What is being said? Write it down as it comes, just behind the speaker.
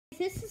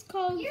this is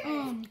called Nick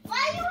and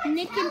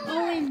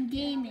Owen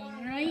Gaming,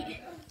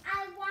 right?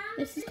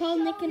 This is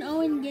called Nick and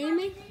Owen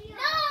Gaming?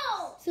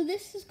 No! So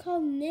this is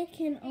called Nick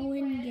and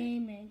Owen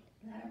Gaming.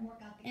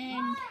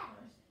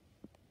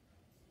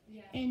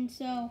 And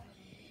so,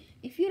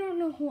 if you don't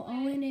know who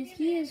Owen is,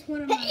 he is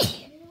one of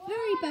my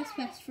very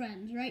best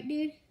friends, right,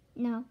 dude?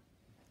 No.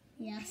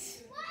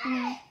 Yes.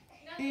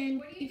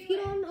 And if you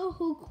don't know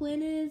who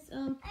Quinn is,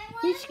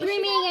 he's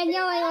screaming and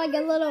yelling like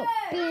a little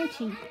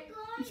banshee.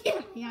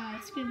 Yeah,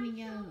 screaming and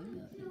yelling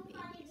like a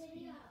little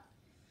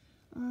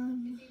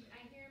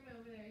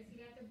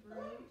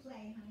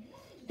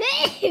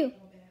Ew.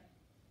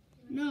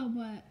 No,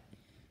 but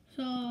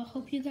so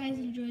hope you guys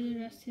enjoy the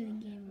rest of the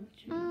game.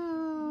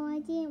 Oh, I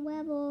didn't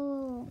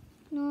level.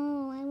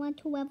 No, I want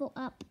to level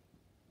up.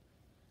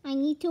 I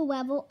need to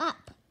level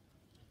up.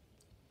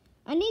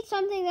 I need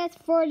something that's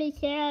 40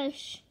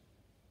 cash.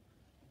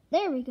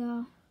 There we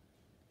go.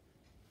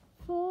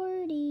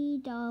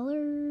 $40.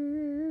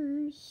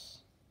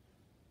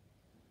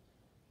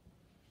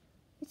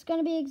 It's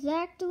gonna be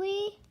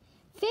exactly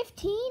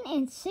 15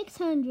 and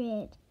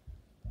 600.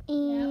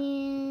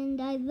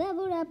 And I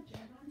leveled up.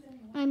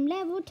 I'm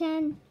level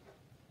 10.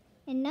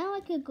 And now I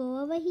could go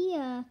over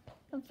here.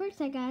 But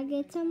first I gotta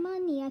get some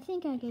money. I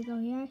think I could go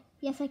here.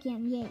 Yes, I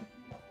can. Yay.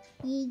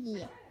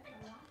 Yeah.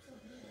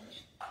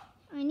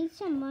 I need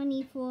some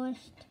money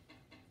first.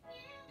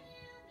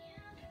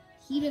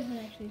 He doesn't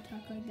actually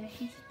talk like that.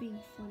 He's just being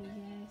funny,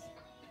 guys.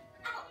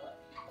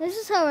 This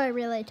is how I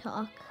really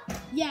talk.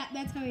 Yeah,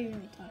 that's how he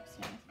really talks,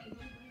 guys.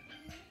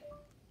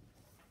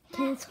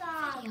 Cancel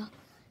video.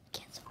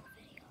 Cancel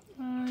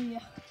video.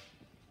 Yeah.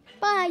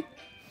 Bye.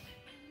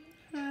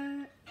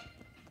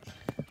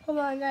 Hold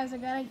on, guys. I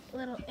got a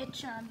little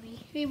itch on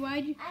me. Hey,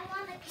 why'd you...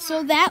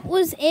 So that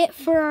was it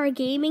for our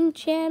gaming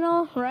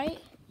channel, right?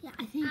 Yeah,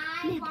 I think.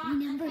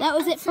 Remember That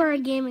was it for our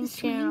gaming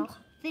channel.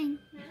 Thing.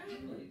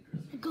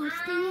 The ghost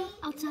thing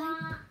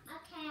outside.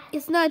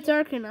 It's not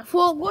dark enough.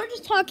 Well, we're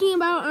just talking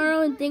about our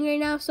own thing right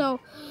now. So,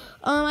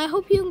 I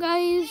hope you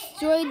guys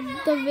enjoyed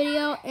the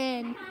video,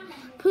 and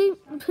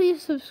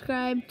please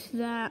subscribe to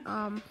that.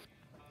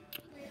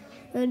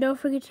 And don't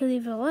forget to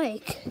leave a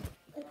like.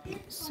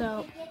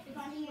 So,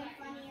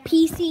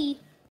 PC.